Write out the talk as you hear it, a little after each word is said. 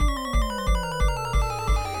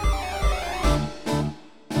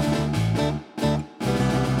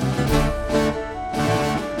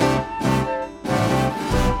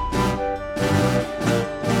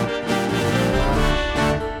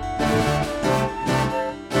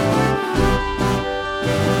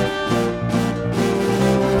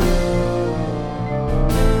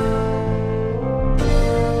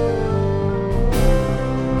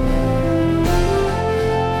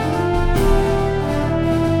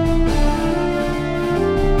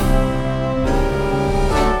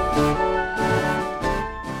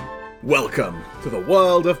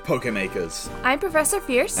world of Pokemakers. I'm Professor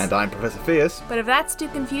Fierce. And I'm Professor Fierce. But if that's too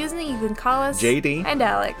confusing, you can call us JD and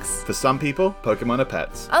Alex. For some people, Pokemon are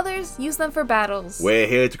pets. Others use them for battles. We're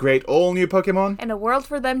here to create all new Pokemon. And a world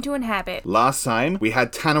for them to inhabit. Last time, we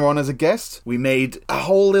had Tanner on as a guest. We made a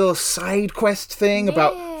whole little side quest thing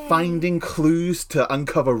about finding clues to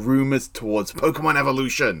uncover rumors towards Pokemon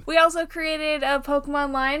evolution. We also created a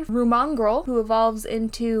Pokemon line, Rumongrel, who evolves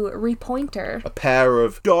into Repointer. A pair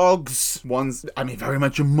of dogs. One's, very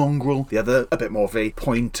much a mongrel. The other, a bit more of a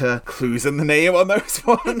pointer. Clues in the name on those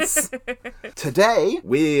ones. Today,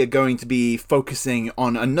 we're going to be focusing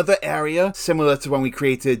on another area similar to when we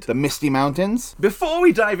created the Misty Mountains. Before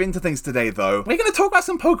we dive into things today, though, we're going to talk about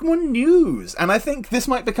some Pokemon news. And I think this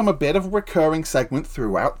might become a bit of a recurring segment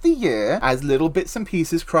throughout the year as little bits and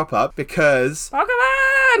pieces crop up because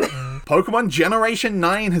Pokemon Generation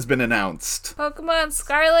 9 has been announced. Pokemon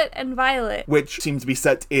Scarlet and Violet. Which seems to be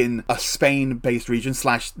set in a Spain-based region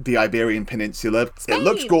 / the Iberian Peninsula. Spain. It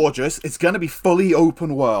looks gorgeous. It's going to be fully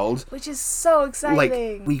open world. Which is so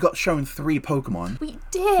exciting. We got shown 3 Pokemon. We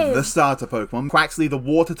did. The starter Pokemon. Quaxly, the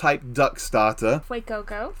water-type duck starter.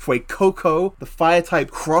 Fuecoco, the fire-type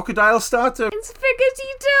crocodile starter. and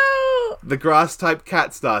Sprigatito. The grass-type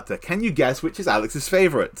cat starter. Can you guess which is Alex's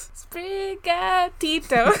favorite?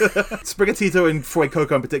 Sprigatito. Sprigatito and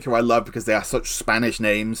Fuecoco in particular I love because they are such Spanish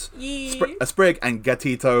names. A Sprig and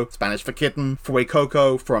Gatito, Spanish for kitten.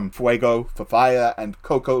 Fuecoco from Fuego for fire, and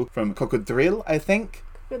Coco from Cocodrilo, I think.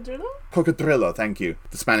 Cocodrilo, thank you.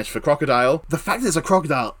 The Spanish for crocodile. The fact that it's a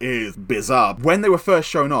crocodile is bizarre. When they were first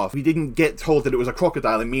shown off, we didn't get told that it was a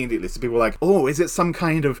crocodile immediately, so people were like, oh, is it some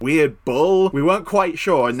kind of weird bull? We weren't quite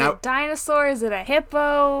sure. Is it a dinosaur? Is it a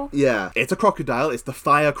hippo? Yeah, it's a crocodile. It's the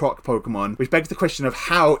fire croc Pokemon, which begs the question of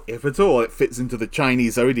how, if at all, it fits into the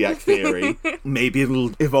Chinese zodiac theory. Maybe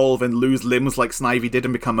it'll evolve and lose limbs like Snivy did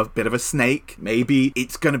and become a bit of a snake. Maybe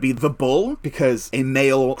it's going to be the bull, because a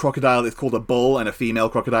male crocodile is called a bull and a female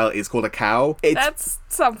crocodile is called a cow. That's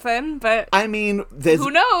something, but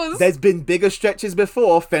who knows? There's been bigger stretches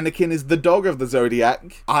before. Fennekin is the dog of the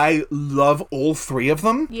Zodiac. I love all 3 of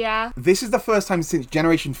them. Yeah. This is the first time since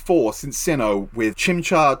Generation 4, since Sinnoh, with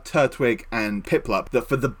Chimchar, Turtwig, and Piplup, that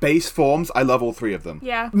for the base forms, I love all 3 of them.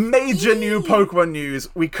 Yeah. Major new Pokemon news.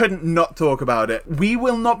 We couldn't not talk about it. We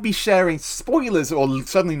will not be sharing spoilers or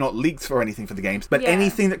suddenly not leaks for anything for the games, but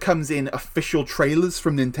anything that comes in official trailers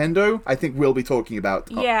from Nintendo, I think we'll be talking about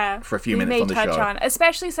for a few minutes on the show.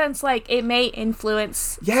 Especially since, it may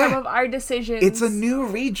influence some of our decisions. It's a new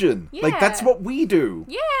region. Yeah. That's what we do.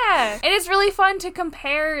 Yeah. And it's really fun to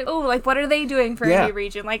compare, what are they doing for a new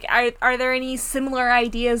region? Are there any similar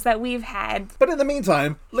ideas that we've had? But in the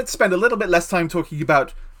meantime, let's spend a little bit less time talking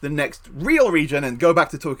about the next real region and go back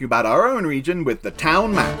to talking about our own region with the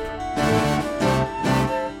town map.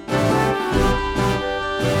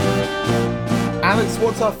 Alex,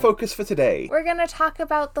 what's our focus for today? We're going to talk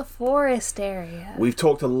about the forest area. We've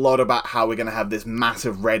talked a lot about how we're going to have this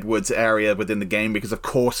massive redwoods area within the game because of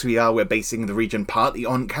course we are. We're basing the region partly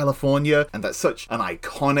on California, and that's such an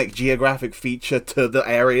iconic geographic feature to the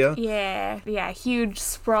area. Yeah, huge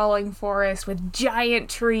sprawling forest with giant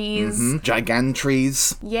trees.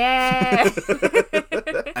 Gigantrees. Yeah.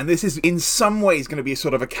 And this is in some ways going to be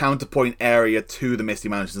sort of a counterpoint area to the Misty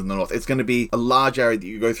Mountains in the north. It's going to be a large area that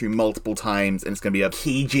you go through multiple times, and it's going to be a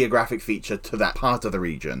key geographic feature to that part of the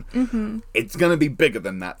region. It's going to be bigger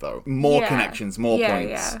than that, though. More connections, more points.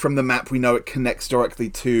 Yeah. From the map, we know it connects directly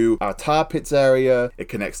to our Tar Pits area. It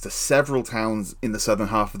connects to several towns in the southern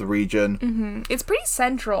half of the region. It's pretty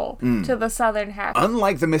central to the southern half.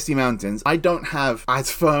 Unlike the Misty Mountains, I don't have as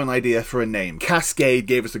firm an idea for a name. Cascade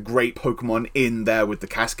gave us a great Pokemon in there with the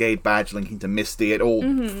Cascade badge linking to Misty. It all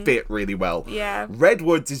fit really well. Yeah.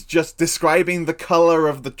 Redwoods is just describing the color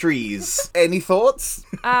of the trees. Any thoughts?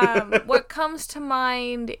 What comes to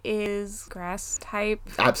mind is grass type.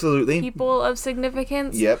 Absolutely. People of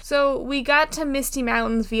significance. Yep. So we got to Misty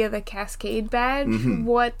Mountains via the Cascade badge.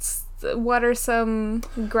 What are some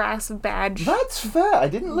grass badge? That's fair. I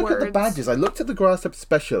didn't look at the badges. I looked at the grass type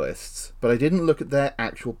specialists, but I didn't look at their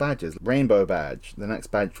actual badges. Rainbow badge. The next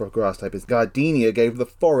badge for grass type is Gardenia gave the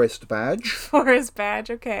forest badge. Forest badge,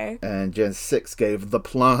 okay. And Gen 6 gave the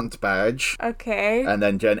plant badge. Okay. And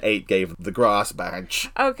then Gen 8 gave the grass badge.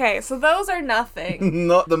 Okay, so those are nothing.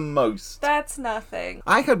 Not the most. That's nothing.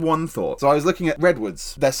 I had one thought. So I was looking at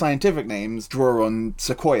redwoods. Their scientific names draw on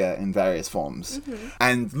sequoia in various forms.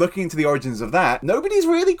 And looking into the origins of that, nobody's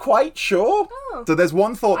really quite sure. Oh. So there's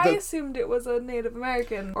one thought I that... assumed it was a Native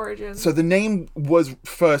American origin. So the name was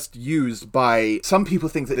first used by... Some people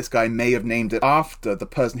think that this guy may have named it after the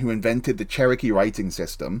person who invented the Cherokee writing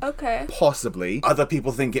system. Okay. Possibly. Other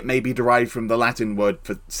people think it may be derived from the Latin word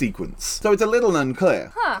for sequence. So it's a little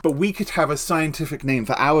unclear. Huh. But we could have a scientific name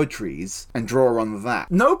for our trees and draw on that.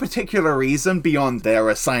 No particular reason beyond they're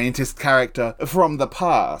a scientist character from the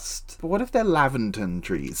past. But what if they're Laventon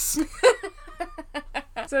trees?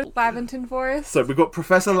 So, Laventon Forest? So we've got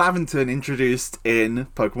Professor Laventon introduced in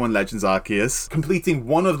Pokemon Legends Arceus, completing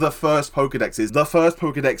one of the first Pokedexes, the first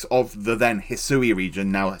Pokedex of the then Hisui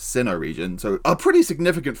region, now Sinnoh region. So a pretty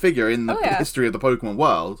significant figure in the history of the Pokemon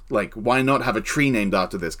world. Like, why not have a tree named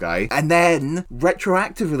after this guy? And then,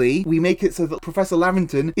 retroactively, we make it so that Professor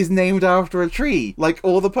Laventon is named after a tree, like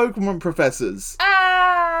all the Pokemon professors.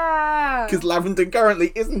 Because Laventon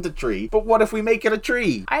currently isn't a tree. But what if we make it a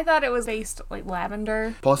tree? I thought it was based like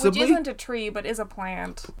lavender. Possibly. Which isn't a tree, but is a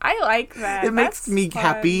plant. I like that. It makes me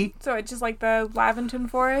happy. So it's just like the Laventon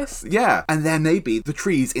Forest? Yeah. And then maybe the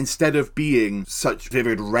trees, instead of being such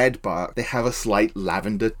vivid red bark, they have a slight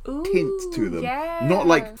lavender tint to them. Yeah. Not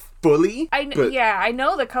like fully, but yeah, I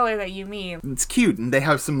know the color that you mean. it's cute, and they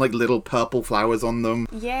have some like little purple flowers on them.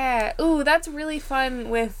 Yeah. Ooh, that's really fun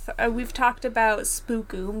with, we've talked about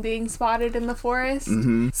Spookoom being spotted in the forest.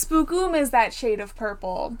 Mm-hmm. Spookoom is that shade of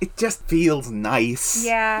purple. It just feels nice.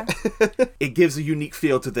 Yeah. It gives a unique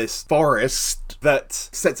feel to this forest that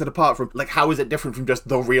sets it apart from, like, how is it different from just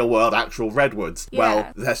the real world actual redwoods? Yeah.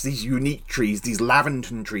 Well, there's these unique trees, these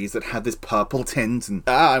Laventon trees that have this purple tint, and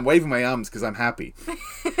I'm waving my arms because I'm happy.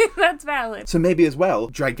 That's valid. So maybe as well,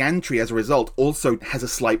 Gigantry as a result also has a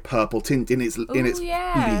slight purple tint in its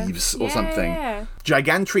leaves or something.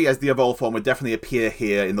 Gigantry as the evolved form would definitely appear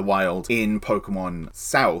here in the wild in Pokemon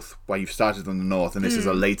South, where you've started in the North, and this is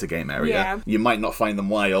a later game area. Yeah. You might not find them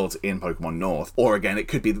wild in Pokemon North. Or again, it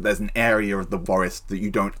could be that there's an area of the forest that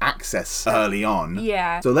you don't access early on.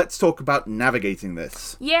 Yeah. So let's talk about navigating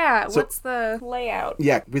this. Yeah, So- what's the layout?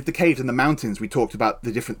 Yeah, with the caves and the mountains, we talked about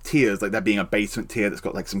the different tiers, like there being a basement tier that's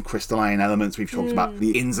got like some crystalline elements. We've talked about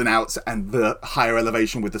the ins and outs and the higher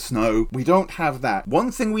elevation with the snow. We don't have that.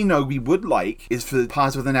 One thing we know we would like is for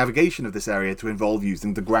part of the navigation of this area to involve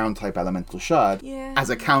using the ground type elemental shard as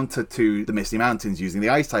a counter to the Misty Mountains using the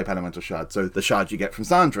ice type elemental shard. So the shard you get from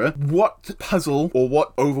Sandra. What puzzle or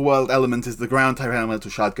what overworld element is the ground type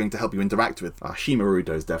elemental shard going to help you interact with? Shimaruto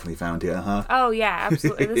is definitely found here, huh? Oh, yeah,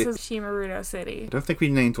 absolutely. This is Shimaruto City. I don't think we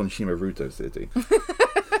named one Shimaruto City.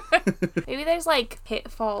 Maybe there's like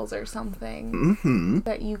pitfalls or something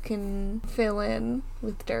that you can fill in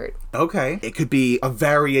with dirt. Okay. It could be a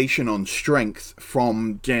variation on strength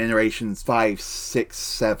from generations 5, 6,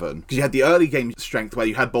 7. Because you had the early game strength where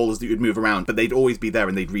you had boulders that you would move around, but they'd always be there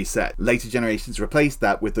and they'd reset. Later generations replaced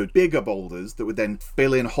that with the bigger boulders that would then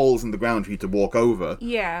fill in holes in the ground for you to walk over.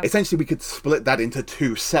 Yeah. Essentially, we could split that into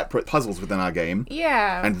 2 separate puzzles within our game.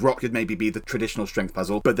 Yeah. And rock could maybe be the traditional strength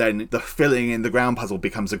puzzle, but then the filling in the ground puzzle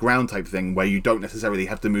becomes a ground type thing where you don't necessarily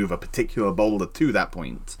have to move a particular boulder to that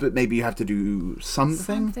point. But maybe you have to do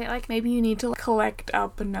something. Like maybe you need to collect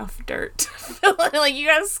up enough dirt to fill in. Like you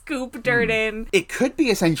gotta scoop dirt in. It could be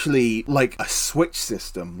essentially like a switch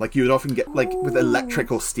system. Like you would often get like with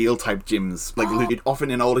electric or steel type gyms. Like you'd often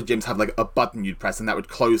in older gyms have like a button you'd press and that would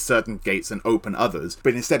close certain gates and open others.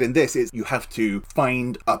 But instead in this you have to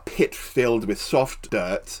find a pit filled with soft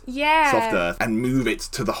dirt. Yeah. Soft earth and move it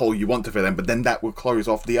to the hole you want to fill in. But then that will close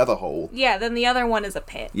off the other hole. Yeah, then the other one is a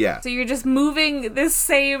pit. Yeah. So you're just moving this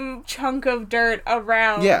same chunk of dirt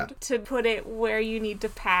around to put it where you need to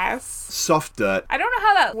pass. Soft dirt. I don't know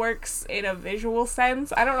how that works in a visual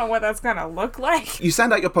sense. I don't know what that's gonna look like. You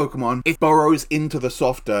send out your Pokemon, it burrows into the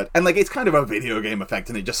soft dirt, and like it's kind of a video game effect,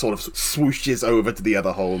 and it just sort of swooshes over to the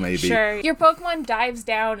other hole, maybe. Sure. Your Pokemon dives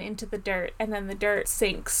down into the dirt, and then the dirt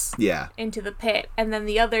sinks into the pit, and then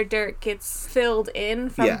the other dirt gets filled in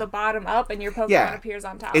from the bottom up, and your Pokemon appears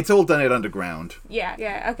on top. It's all done it underground.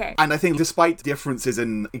 Yeah, okay. And I think despite differences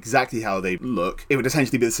in exactly how they look, it would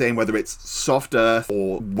essentially be the same whether it's soft earth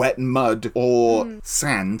or wet mud or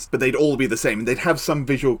sand, but they'd all be the same. They'd have some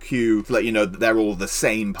visual cue to let you know that they're all the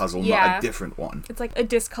same puzzle, not a different one. It's like a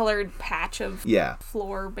discolored patch of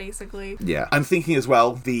floor, basically. Yeah. I'm thinking as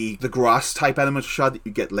well, the grass type elemental shard that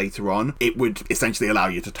you get later on, it would essentially allow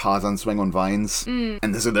you to Tarzan swing on vines. And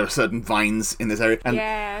there are certain vines in this area.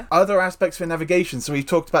 And other aspects for navigation. So So we've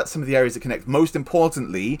talked about some of the areas that connect. Most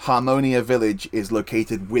importantly, Harmonia Village is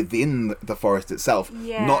located within the forest itself.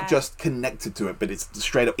 Yeah. Not just connected to it, but it's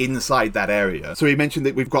straight up inside that area. So we mentioned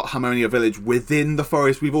that we've got Harmonia Village within the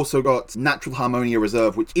forest. We've also got Natural Harmonia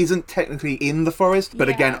Reserve, which isn't technically in the forest, but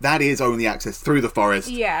again, that is only access through the forest.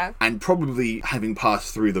 Yeah. And probably having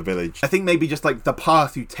passed through the village. I think maybe just like the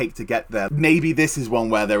path you take to get there, maybe this is one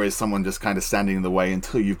where there is someone just kind of standing in the way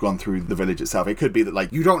until you've gone through the village itself. It could be that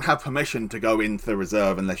like you don't have permission to go into the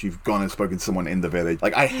reserve unless you've gone and spoken to someone in the village.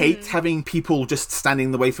 Like I hate having people just standing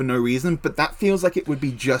in the way for no reason, but that feels like it would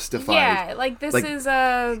be justified. Yeah, like this is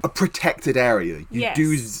a protected area. You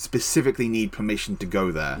do specifically need permission to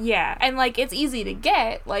go there. Yeah, and like it's easy to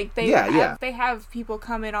get. Like they have people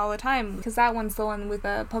come in all the time because that one's the one with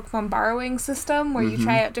a Pokemon borrowing system where you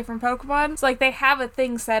try out different Pokemon. So like they have a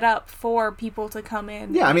thing set up for people to come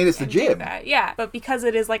in. Yeah, I mean it's the gym. Yeah, but because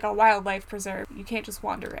it is like a wildlife preserve, you can't just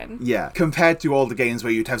wander in. Yeah, compared to all the games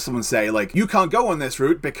where you'd have someone say like, you can't go on this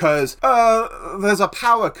route because there's a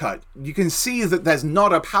power cut. You can see that there's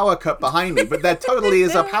not a power cut behind me, but there totally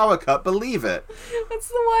is a power cut, believe it. What's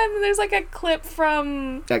the one? There's like a clip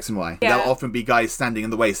from X and Y. Yeah. There'll often be guys standing in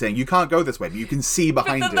the way saying, you can't go this way, but you can see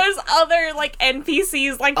behind but then there's other like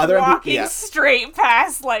NPCs like walking straight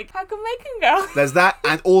past, like, how come they can go? There's that,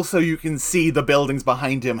 and also you can see the buildings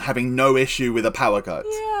behind him having no issue with a power cut.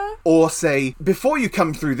 Yeah. Or say, before you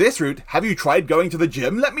come through this route, have you tried going to the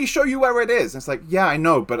gym? Let me show you where it is. And it's like, yeah, I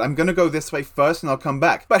know, but I'm gonna go this way first and I'll come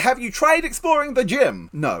back. But have you tried exploring the gym?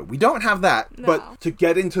 No, we don't have that. No. But to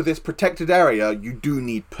get into this protected area, you do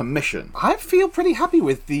need permission. I feel pretty happy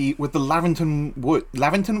with the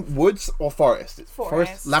Laventon Woods or Forest? It's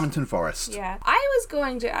Forest. Laventon Forest. Yeah. I was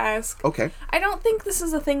going to ask. Okay. I don't think this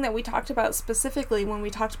is a thing that we talked about specifically when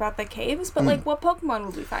we talked about the caves, but like what Pokemon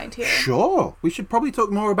would we find here? Sure. We should probably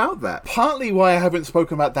talk more about that. Partly why I haven't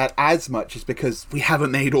spoken about that as much is because we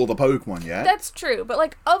haven't made all the Pokemon yet. That's true, but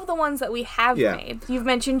like of the ones that we have made, you've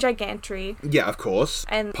mentioned Gigantry. Yeah, of course.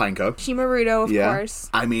 And Pineco. Shimarudo, of course.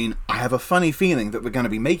 I mean, I have a funny feeling that we're going to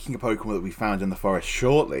be making a Pokemon that we found in the forest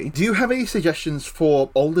shortly. Do you have any suggestions for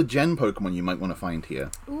older gen Pokemon you might want to find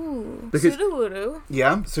here? Ooh, Sudowoodo.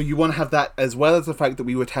 Yeah, so you want to have that as well as the fact that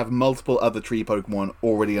we would have multiple other tree Pokemon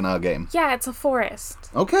already in our game. Yeah, it's a forest.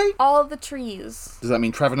 Okay. All of the trees. Does that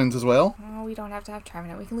mean Trevenant as well? Oh, we don't have to have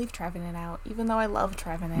Trevenant. We can leave Trevenant out, even though I love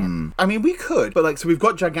Trevenant. I mean, we could, but like, so we've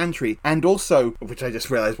got Gigantry, and also, which I just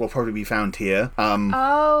realized will probably be found here.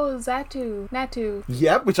 Natu.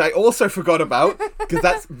 Yep, which I also forgot about, because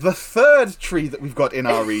that's the third tree that we've got in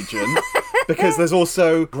our region, because there's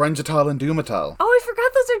also Grungital and Dumatal. Oh, I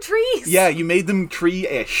forgot those are trees! Yeah, you made them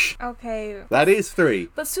tree-ish. Okay. That is 3.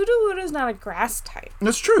 But Sudowoodo's not a grass type.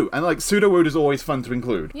 That's true, and like, Sudowoodo is always fun to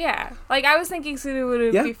include. Yeah. Like, I was thinking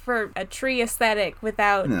Sudowoodo would be for a tree aesthetic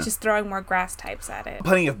without just throwing more grass types at it.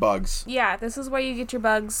 Plenty of bugs. Yeah, this is where you get your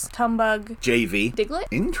bugs. Tumbug. JV. Diglett.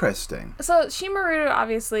 Interesting. So, Shimarudo,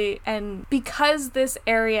 obviously, and because this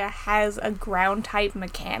area has a ground type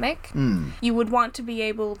mechanic, you would want to be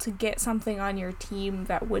able to get something on your team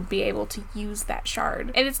that would be able to use that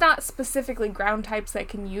shard. And it's not specifically ground types that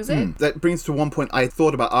can use it. That brings to one point I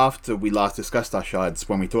thought about after we last discussed our shards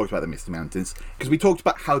when we talked about the Misty Mountains, because we talked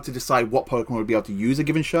about how to decide what Pokemon would be able to use a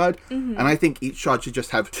given shard, and I think each shard should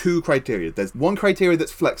just have 2 criteria. There's one criteria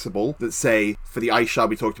that's flexible, that say, for the Ice Shard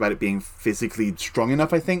we talked about it being physically strong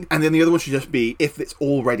enough, I think, and then the other one should just be if it's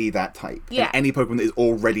already that type. Yeah. And any Pokemon that is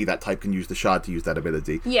already that type can use the shard to use that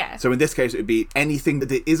ability. Yeah. So in this case it would be anything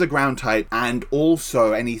that is a ground type, and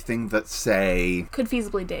also anything that, say... could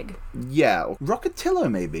feasibly dig. Yeah, or Rockatillo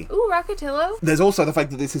maybe. Ooh, Rockatillo. There's also the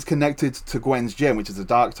fact that this is connected to Gwen's gym, which is a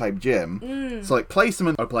dark type gym. So like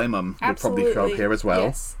Placement or Playmum would probably show up here as well.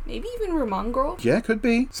 Yes. Maybe even Remongrel. Yeah, could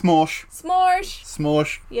be. Smorsh.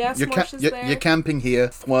 Yeah, Smorsh is there. You're camping here.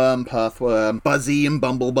 Thworm, Perthworm, Buzzy and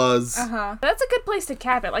Bumblebuzz. That's a good place to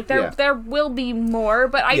cap it. Like, there will be more,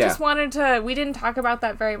 but I just wanted to... We didn't talk about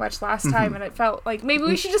that very much last time, and it felt like maybe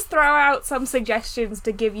we should just throw out some suggestions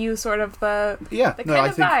to give you sort of the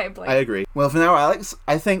vibe. Like, I agree. Well, for now, Alex,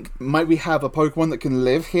 I think, might we have a Pokemon that can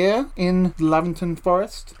live here in Laventon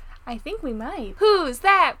Forest? I think we might. Who's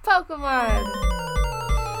that Pokemon?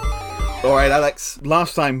 Alright, Alex.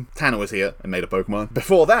 Last time Tanner was here and made a Pokemon.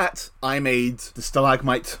 Before that, I made the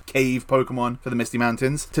Stalagmite Cave Pokemon for the Misty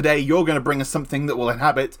Mountains. Today, you're going to bring us something that will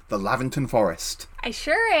inhabit the Laventon Forest. I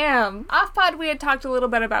sure am. Off pod, we had talked a little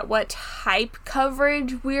bit about what type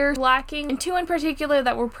coverage we're lacking, and two in particular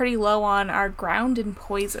that we're pretty low on are ground and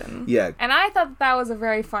poison. Yeah. And I thought that was a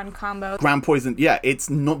very fun combo. Ground poison, yeah, it's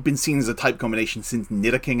not been seen as a type combination since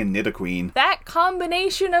Nidoking and Nidoqueen. That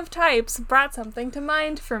combination of types brought something to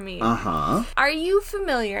mind for me. Uh-huh. Are you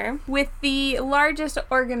familiar with the largest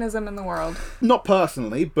organism in the world? Not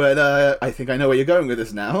personally, but I think I know where you're going with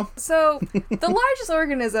this now. So, the largest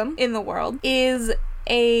organism in the world is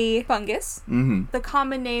a fungus. Mm-hmm. The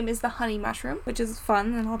common name is the honey mushroom, which is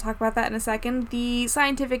fun, and I'll talk about that in a second. The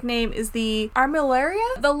scientific name is the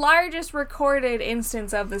Armillaria. The largest recorded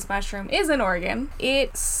instance of this mushroom is in Oregon.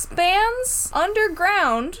 It spans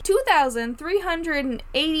underground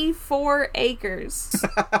 2,384 acres.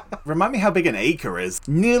 Remind me how big an acre is.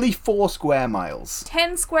 Nearly 4 square miles.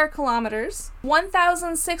 10 square kilometers.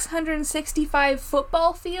 1,665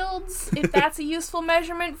 football fields, if that's a useful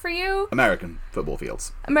measurement for you. American football fields.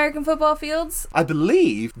 American football fields. I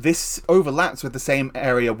believe this overlaps with the same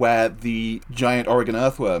area where the giant Oregon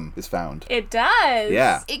earthworm is found. It does.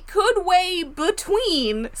 Yeah. It could weigh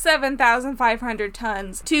between 7,500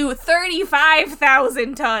 tons to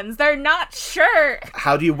 35,000 tons. They're not sure.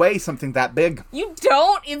 How do you weigh something that big? You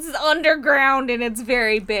don't. It's underground and it's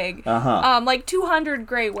very big. Uh-huh. Like 200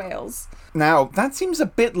 gray whales. Now, that seems a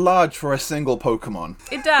bit large for a single Pokemon.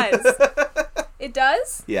 It does. It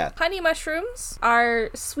does? Yeah. Honey mushrooms are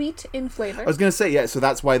sweet in flavor. I was going to say, yeah, so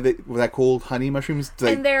that's why they're called honey mushrooms?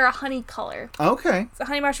 And they're a honey color. Okay. So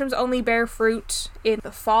honey mushrooms only bear fruit in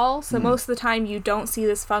the fall, so most of the time you don't see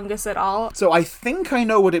this fungus at all. So I think I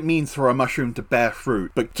know what it means for a mushroom to bear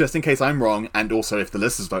fruit, but just in case I'm wrong, and also if the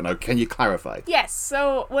listeners don't know, can you clarify? Yes,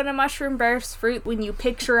 so when a mushroom bears fruit, when you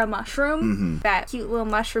picture a mushroom, that cute little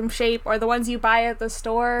mushroom shape, or the ones you buy at the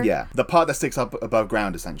store. Yeah, the part that sticks up above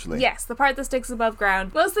ground, essentially. Yes, the part that sticks above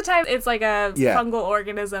ground. Most of the time, it's like a Yeah. fungal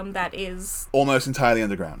organism that is Almost entirely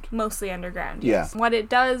underground. mostly underground. Yeah. Yes. What it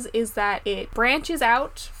does is that it branches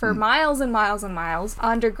out for miles and miles and miles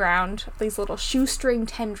underground, these little shoestring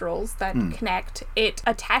tendrils that connect. It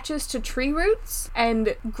attaches to tree roots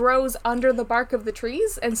and grows under the bark of the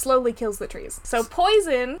trees and slowly kills the trees. So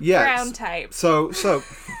poison, Yes. ground type. So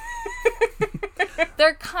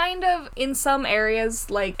They're kind of, in some areas,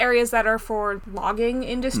 like areas that are for logging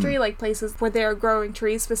industry, like places where they're growing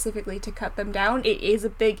trees specifically to cut them down, it is a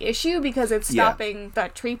big issue because it's stopping the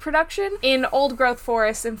tree production. In old growth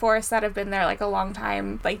forests and forests that have been there like a long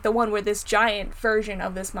time, like the one where this giant version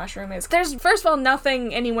of this mushroom is, there's first of all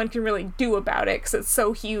nothing anyone can really do about it because it's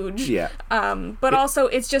so huge. Yeah. But also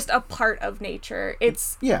it's just a part of nature.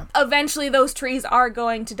 It's eventually those trees are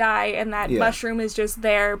going to die, and that mushroom is just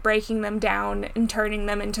there breaking them down and turning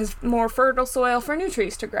them into more fertile soil for new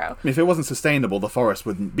trees to grow. If it wasn't sustainable, the forest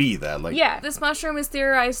wouldn't be there. This mushroom is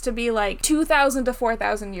theorized to be like 2,000 to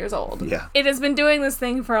 4,000 years old. Yeah. It has been doing this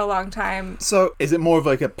thing for a long time. So is it more of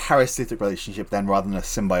like a parasitic relationship then rather than a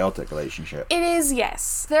symbiotic relationship? It is,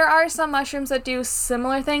 yes. There are some mushrooms that do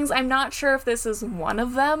similar things. I'm not sure if this is one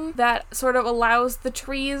of them that sort of allows the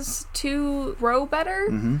trees to grow better.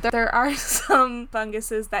 There are some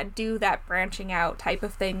funguses that do that branching out type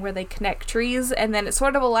of thing where they connect trees and then it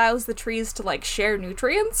sort of allows the trees to like share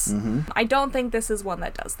nutrients. I don't think this is one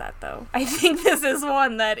that does that though. I think this is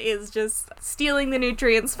one that is just stealing the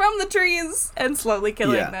nutrients from the trees and slowly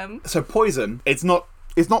killing them. So poison, it's not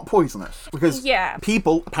poisonous because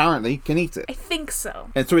people apparently can eat it. I think so.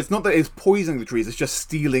 And so it's not that it's poisoning the trees, it's just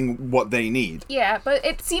stealing what they need. Yeah, but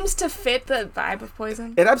it seems to fit the vibe of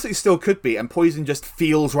poison. It absolutely still could be, and poison just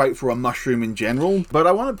feels right for a mushroom in general. But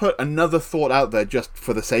I want to put another thought out there just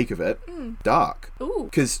for the sake of it. Dark. Ooh.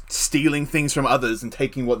 Because stealing things from others and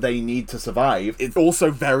taking what they need to survive, it's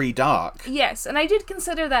also very dark. Yes, and I did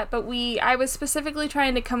consider that, but I was specifically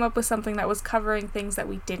trying to come up with something that was covering things that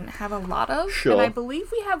we didn't have a lot of. Sure. And I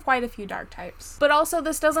believe we have quite a few dark types. But also,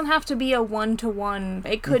 this doesn't have to be a one-to-one.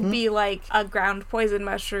 It could be like a ground poison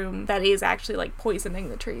mushroom that is actually like poisoning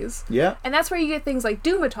the trees. Yeah. And that's where you get things like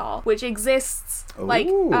Dumatol, which exists like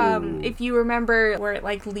if you remember where it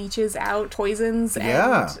like leaches out poisons.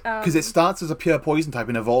 Yeah. Because it starts as a pure poison type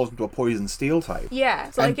and evolves into a poison steel type. Yeah.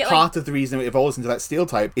 So and part of the reason it evolves into that steel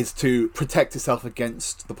type is to protect itself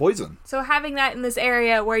against the poison. So having that in this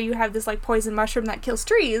area where you have this like poison mushroom that kills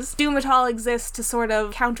trees, Dumatol exists to sort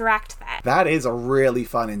of counteract that. That is a really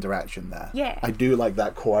fun interaction there. Yeah. I do like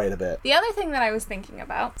that quite a bit. The other thing that I was thinking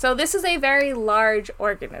about, so this is a very large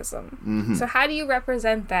organism. Mm-hmm. So how do you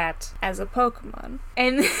represent that as a Pokemon?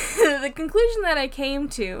 And the conclusion that I came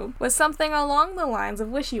to was something along the lines of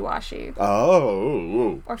Wishiwashi.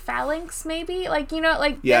 Oh. Or Phalanx, maybe? Like, you know,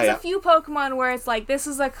 like, Yeah, there's a few Pokemon where it's like, this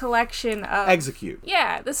is a collection of... Execute.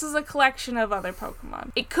 Yeah, this is a collection of other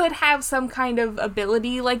Pokemon. It could have some kind of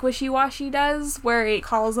ability like Wishiwashi does, where it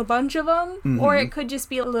calls a bunch of them, or it could just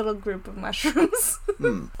be a little group of mushrooms.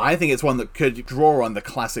 I think it's one that could draw on the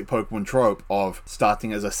classic Pokemon trope of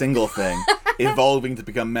starting as a single thing, evolving to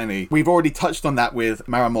become many. We've already touched on that with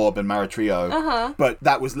Maramorb and Maratrio, but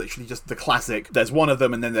that was literally just the classic, there's one of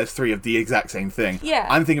them and then there's three of the exact same thing. Yeah.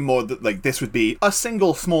 I'm thinking more that like this would be a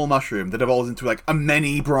single small mushroom that evolves into like a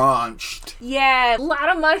many branched. Yeah, a lot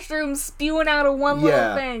of mushrooms spewing out of one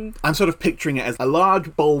little thing. I'm sort of picturing it as a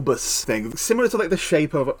large bulbous thing, similar to like the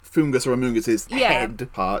shape of Fungus or Amoongus's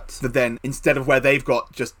head parts, but then instead of where they've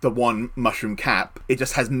got just the one mushroom cap, it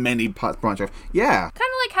just has many parts branch off. Yeah. Kind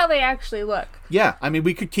of like how they actually look. Yeah, I mean,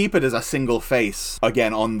 we could keep it as a single face,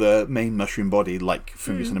 again, on the main mushroom body, like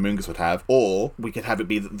Fungus and Amoongus would have, or we could have it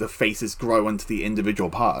be that the faces grow into the individual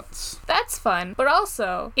parts. That's fun, but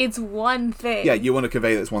also, it's one thing. Yeah, you want to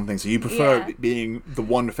convey that's one thing, so you prefer it being the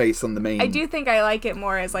one face on the main... I do think I like it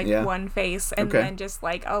more as, like, one face, and then just,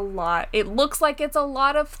 like, a lot. It looks like it's a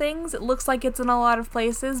lot of things, it looks like it's in a lot of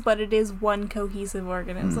places, but it is one cohesive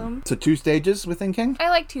organism. So 2 stages, we're thinking? I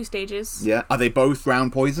like 2 stages. Yeah. Are they both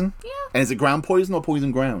ground poison? Yeah. And is it ground poison or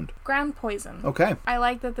poison ground? Ground poison. Okay. I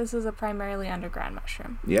like that this is a primarily underground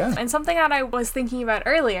mushroom. Yeah. And something that I was thinking about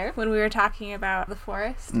earlier when we were talking about the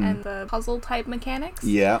forest and the puzzle type mechanics.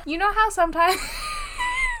 Yeah. You know how sometimes...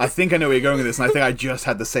 I think I know where you're going with this, and I think I just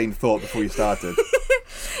had the same thought before you started.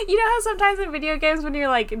 You know how sometimes in video games when you're,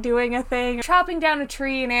 like, doing a thing, chopping down a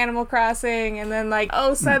tree in Animal Crossing, and then, like,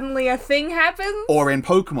 oh, suddenly a thing happens? Or in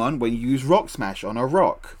Pokemon, when you use Rock Smash on a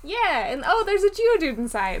rock. Yeah, and oh, there's a Geodude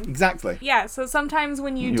inside. Exactly. Yeah, so sometimes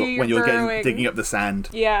when you do your when you're burrowing... digging up the sand.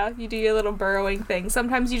 Yeah, you do your little burrowing thing.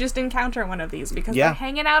 Sometimes you just encounter one of these because they're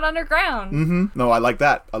hanging out underground. Mm-hmm. No, I like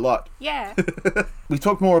that a lot. Yeah. We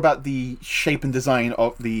talked more about the shape and design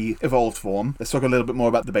of the evolved form. Let's talk a little bit more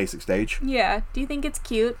about the basic stage. Yeah. Do you think it's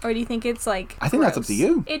cute? Or do you think it's, like, I think that's up to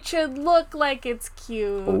you. It should look like it's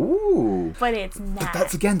cute. Ooh. But it's not. But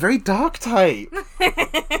that's, again, very dark type.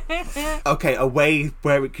 Okay, a way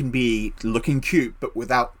where it can be looking cute, but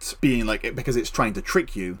without being like it because it's trying to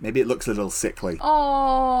trick you. Maybe it looks a little sickly.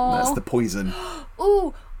 Oh. That's the poison.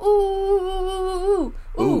 Ooh. Ooh.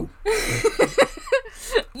 Ooh.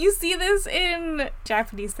 You see this in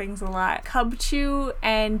Japanese things a lot. Cubchoo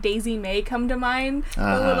and Daisy May come to mind.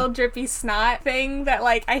 The little drippy snot thing that,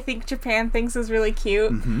 like, I think Japan thinks is really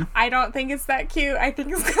cute. I don't think it's that cute. I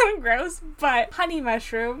think it's kind of gross. But honey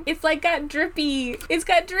mushroom, it's like got drippy. It's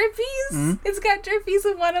got drippies. It's got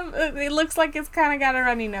drippies in one of. It looks like it's kind of got a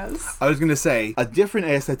runny nose. I was going to say a different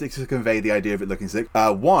aesthetic to convey the idea of it looking sick.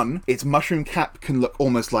 One, its mushroom cap can look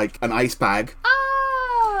almost like an ice bag.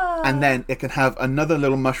 And then it can have another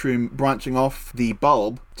little mushroom branching off the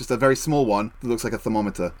bulb, just a very small one that looks like a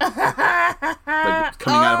thermometer. Like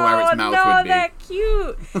coming out of where its mouth would be. That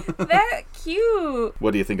cute. That cute.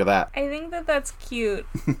 What do you think of that? I think that that's cute.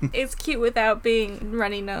 It's cute without being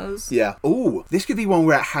runny nose. Yeah. Ooh, this could be one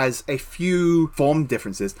where it has a few form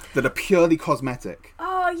differences that are purely cosmetic.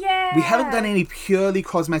 Oh, yeah. We haven't done any purely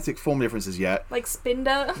cosmetic form differences yet. Like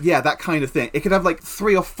Spinda? Yeah, that kind of thing. It could have like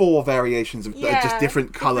 3 or 4 variations of just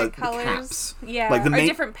different colors. Caps. Yeah, like or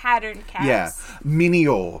different pattern caps. Yeah.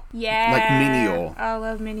 Minior. Yeah. Like Minior. I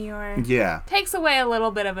love Minior. Yeah. Takes away a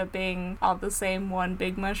little bit of it being all the same one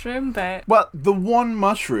big mushroom, but... Well, the one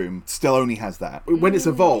mushroom still only has that. When it's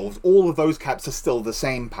evolved, all of those caps are still the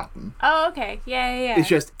same pattern. Oh, okay. Yeah. It's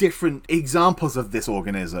just different examples of this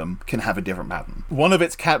organism can have a different pattern. One of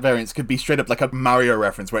its cap variants could be straight up like a Mario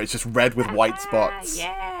reference where it's just red with white spots.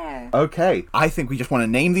 Yeah. Okay. I think we just want to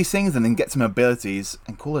name these things and then get some abilities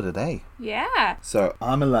and call it a day. Yeah. So,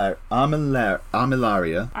 Armillaria. Armillaria.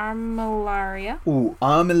 Ooh,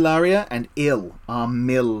 Armillaria and ill.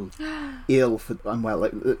 Ill for... well,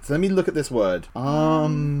 like, so let me look at this word.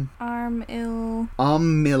 Armillaria.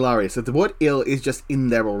 So the word ill is just in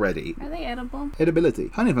there already. Are they edible?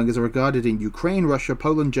 Edibility. Honeyfungers are regarded in Ukraine, Russia,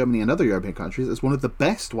 Poland, Germany, and other European countries as one of the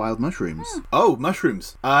best wild mushrooms. Oh,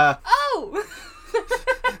 mushrooms. Oh!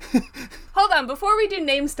 Hold on, before we do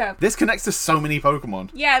name stuff. This connects to so many Pokemon.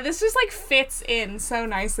 Yeah, this just like fits in so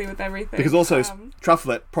nicely with everything. Because also,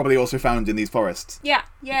 Trufflet probably also found in these forests. Yeah.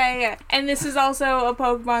 Yeah. And this is also a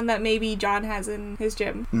Pokemon that maybe John has in his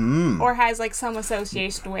gym. Or has, like, some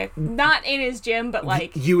association with. Not in his gym, but,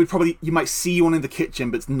 like... You might see one in the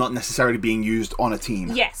kitchen, but it's not necessarily being used on a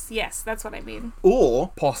team. Yes, that's what I mean. Or,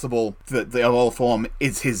 possible, that the evolved form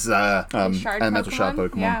is his elemental shard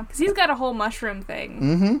Pokemon. Yeah, because he's got a whole mushroom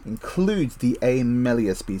thing. Includes the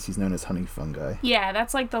Amelia species known as honey fungi. Yeah,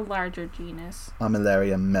 that's like the larger genus.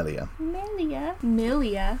 Armillaria melia.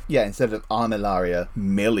 Milia. Yeah, instead of Armillaria,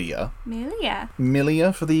 Milia. Milia.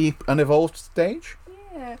 Milia for the unevolved stage?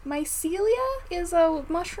 Yeah. Mycelia is a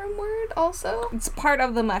mushroom word also. It's part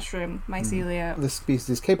of the mushroom, mycelia. This species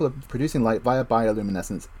is capable of producing light via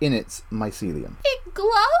bioluminescence in its mycelium. It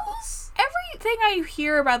glows? Everything I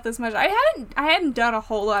hear about this mushroom, I hadn't done a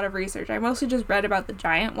whole lot of research. I mostly just read about the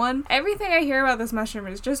giant one. Everything I hear about this mushroom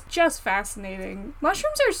is just fascinating.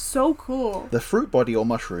 Mushrooms are so cool. The fruit body or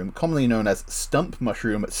mushroom, commonly known as stump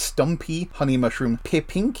mushroom, stumpy, honey mushroom,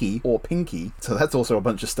 pipinky or pinky. So that's also a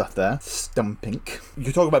bunch of stuff there. Stumpink.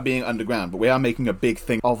 You talk about being underground, but we are making a big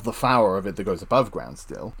thing of the flower of it that goes above ground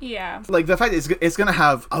still. Yeah. Like, the fact is, it's going to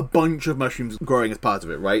have a bunch of mushrooms growing as part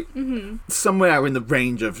of it, right? Mm-hmm. Somewhere in the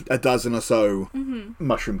range of a dozen or so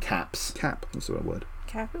mushroom caps. Cap, what's the word?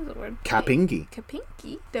 Cap is a word. Capinky.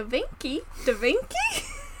 Capinky? Da Vinci?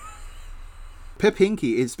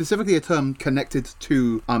 Pipinky is specifically a term connected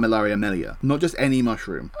to Armillaria melia, not just any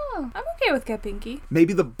mushroom. Oh, I'm okay with Capinky.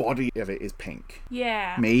 Maybe the body of it is pink.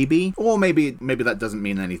 Yeah. Maybe. Or maybe that doesn't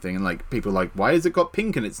mean anything, and like people are like, why has it got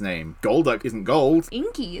pink in its name? Golduck isn't gold.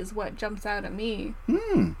 Inky is what jumps out at me.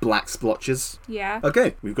 Black splotches. Yeah.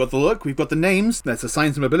 Okay, we've got the look, we've got the names, let's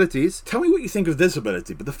assign some abilities. Tell me what you think of this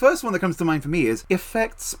ability, but the first one that comes to mind for me is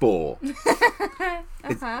Effect Spore.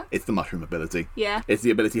 It's the mushroom ability. Yeah. It's the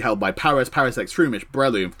ability held by Paras, Parasect, Shroomish,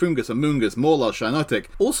 Breloom, Fungus, Amoongus, Morlock, Shiinotic,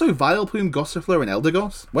 also Vileplume, Gossifleur, and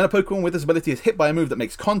Eldegoss. When a Pokemon with this ability is hit by a move that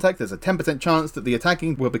makes contact, there's a 10% chance that the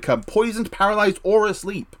attacking will become poisoned, paralyzed, or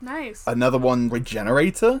asleep. Nice. Another one,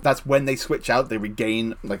 Regenerator. That's when they switch out, they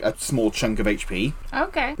regain like a small chunk of HP.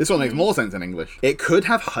 Okay. This one makes more sense in English. It could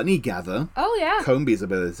have Honey Gather. Oh, yeah. Combie's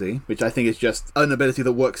ability, which I think is just an ability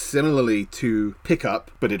that works similarly to Pickup,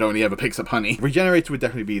 but it only ever picks up honey. Regenerator would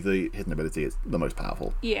definitely be the hidden ability. It's the most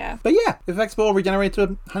powerful. Yeah. But yeah, Effect Spore,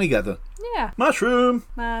 Regenerator, Honey Gather. Yeah. Mushroom.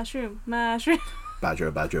 Mushroom. Badger,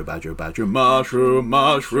 badger, badger, badger, mushroom,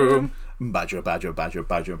 mushroom. Badger, badger, badger,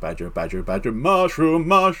 badger, badger, badger, badger, mushroom,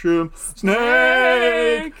 mushroom.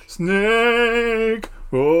 Snake, snake.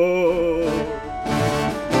 Oh.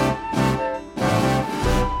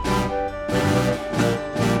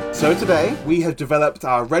 So today, we have developed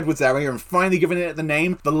our Redwoods area and finally given it the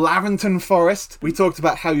name, the Laventon Forest. We talked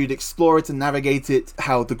about how you'd explore it and navigate it,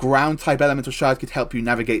 how the ground-type elemental shard could help you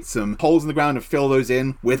navigate some holes in the ground and fill those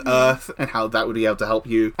in with earth, and how that would be able to help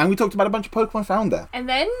you. And we talked about a bunch of Pokemon found there. And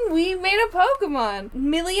then we made a Pokemon,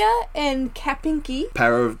 Milia and Capinky.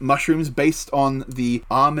 Pair of mushrooms based on the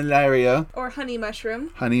Armillaria. Or honey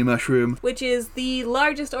mushroom. Honey mushroom. Which is the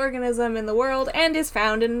largest organism in the world and is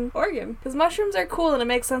found in Oregon. Because mushrooms are cool and it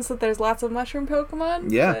makes sense that there's lots of mushroom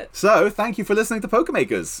Pokemon. Yeah. But... So, thank you for listening to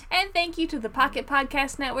Pokemakers. And thank you to the Pocket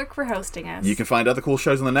Podcast Network for hosting us. You can find other cool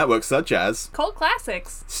shows on the network such as Cult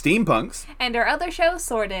Classics, Steampunks, and our other show,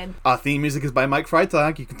 Sorted. Our theme music is by Mike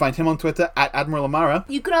Freitag. You can find him on Twitter at Admiral Amara.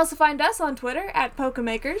 You can also find us on Twitter at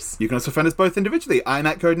Pokemakers. You can also find us both individually. I'm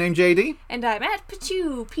at Codename JD. And I'm at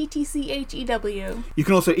Pichu, PTCHEW. You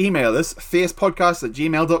can also email us,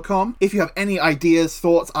 fiercepodcast@gmail.com. If you have any ideas,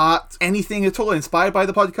 thoughts, art, anything at all inspired by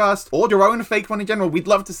the podcast, or your own Fakemon in general, we'd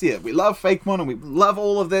love to see it. We love Fakemon and we love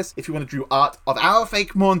all of this. If you want to draw art of our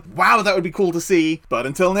Fakemon, wow, that would be cool to see. But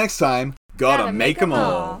until next time, gotta make them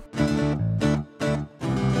all.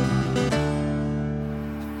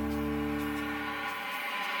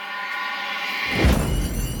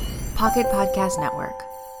 Pocket Podcast Network.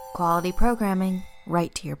 Quality programming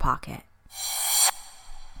right to your pocket.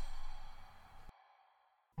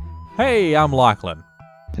 Hey, I'm Lachlan.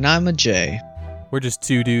 And I'm a Jay. We're just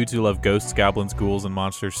two dudes who love ghosts, goblins, ghouls, and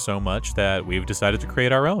monsters so much that we've decided to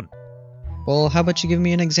create our own. Well, how about you give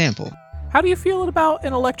me an example? How do you feel about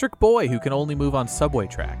an electric boy who can only move on subway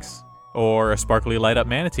tracks? Or a sparkly light-up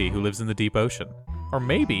manatee who lives in the deep ocean? Or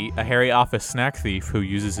maybe a hairy office snack thief who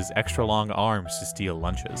uses his extra long arms to steal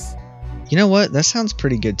lunches? You know what? That sounds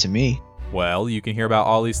pretty good to me. Well, you can hear about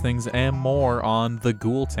all these things and more on The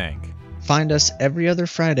Ghoul Tank. Find us every other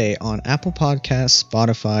Friday on Apple Podcasts,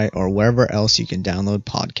 Spotify, or wherever else you can download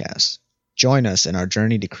podcasts. Join us in our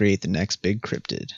journey to create the next big cryptid.